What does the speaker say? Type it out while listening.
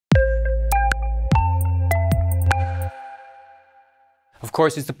Of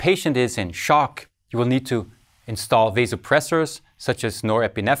course, if the patient is in shock, you will need to install vasopressors such as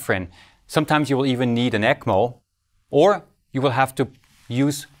norepinephrine. Sometimes you will even need an ECMO, or you will have to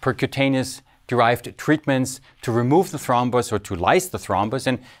use percutaneous derived treatments to remove the thrombus or to lyse the thrombus.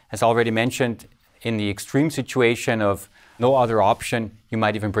 And as already mentioned, in the extreme situation of no other option, you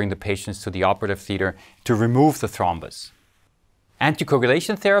might even bring the patients to the operative theater to remove the thrombus.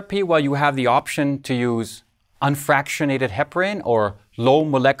 Anticoagulation therapy, well, you have the option to use unfractionated heparin or low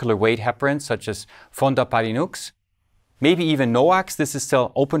molecular weight heparin, such as fondaparinux. Maybe even NOACs. This is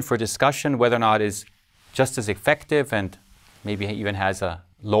still open for discussion whether or not it is just as effective and maybe even has a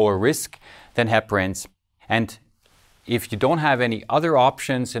lower risk than heparins. And if you don't have any other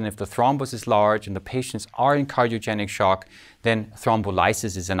options, and if the thrombus is large and the patients are in cardiogenic shock, then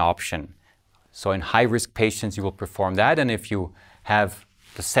thrombolysis is an option. So in high-risk patients, you will perform that. And if you have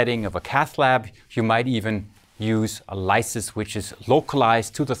the setting of a cath lab, you might even use a lysis which is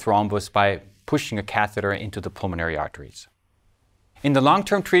localized to the thrombus by pushing a catheter into the pulmonary arteries. In the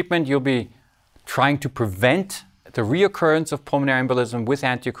long-term treatment, you'll be trying to prevent the reoccurrence of pulmonary embolism with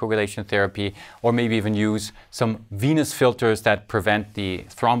anticoagulation therapy, or maybe even use some venous filters that prevent the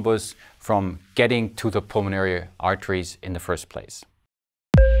thrombus from getting to the pulmonary arteries in the first place.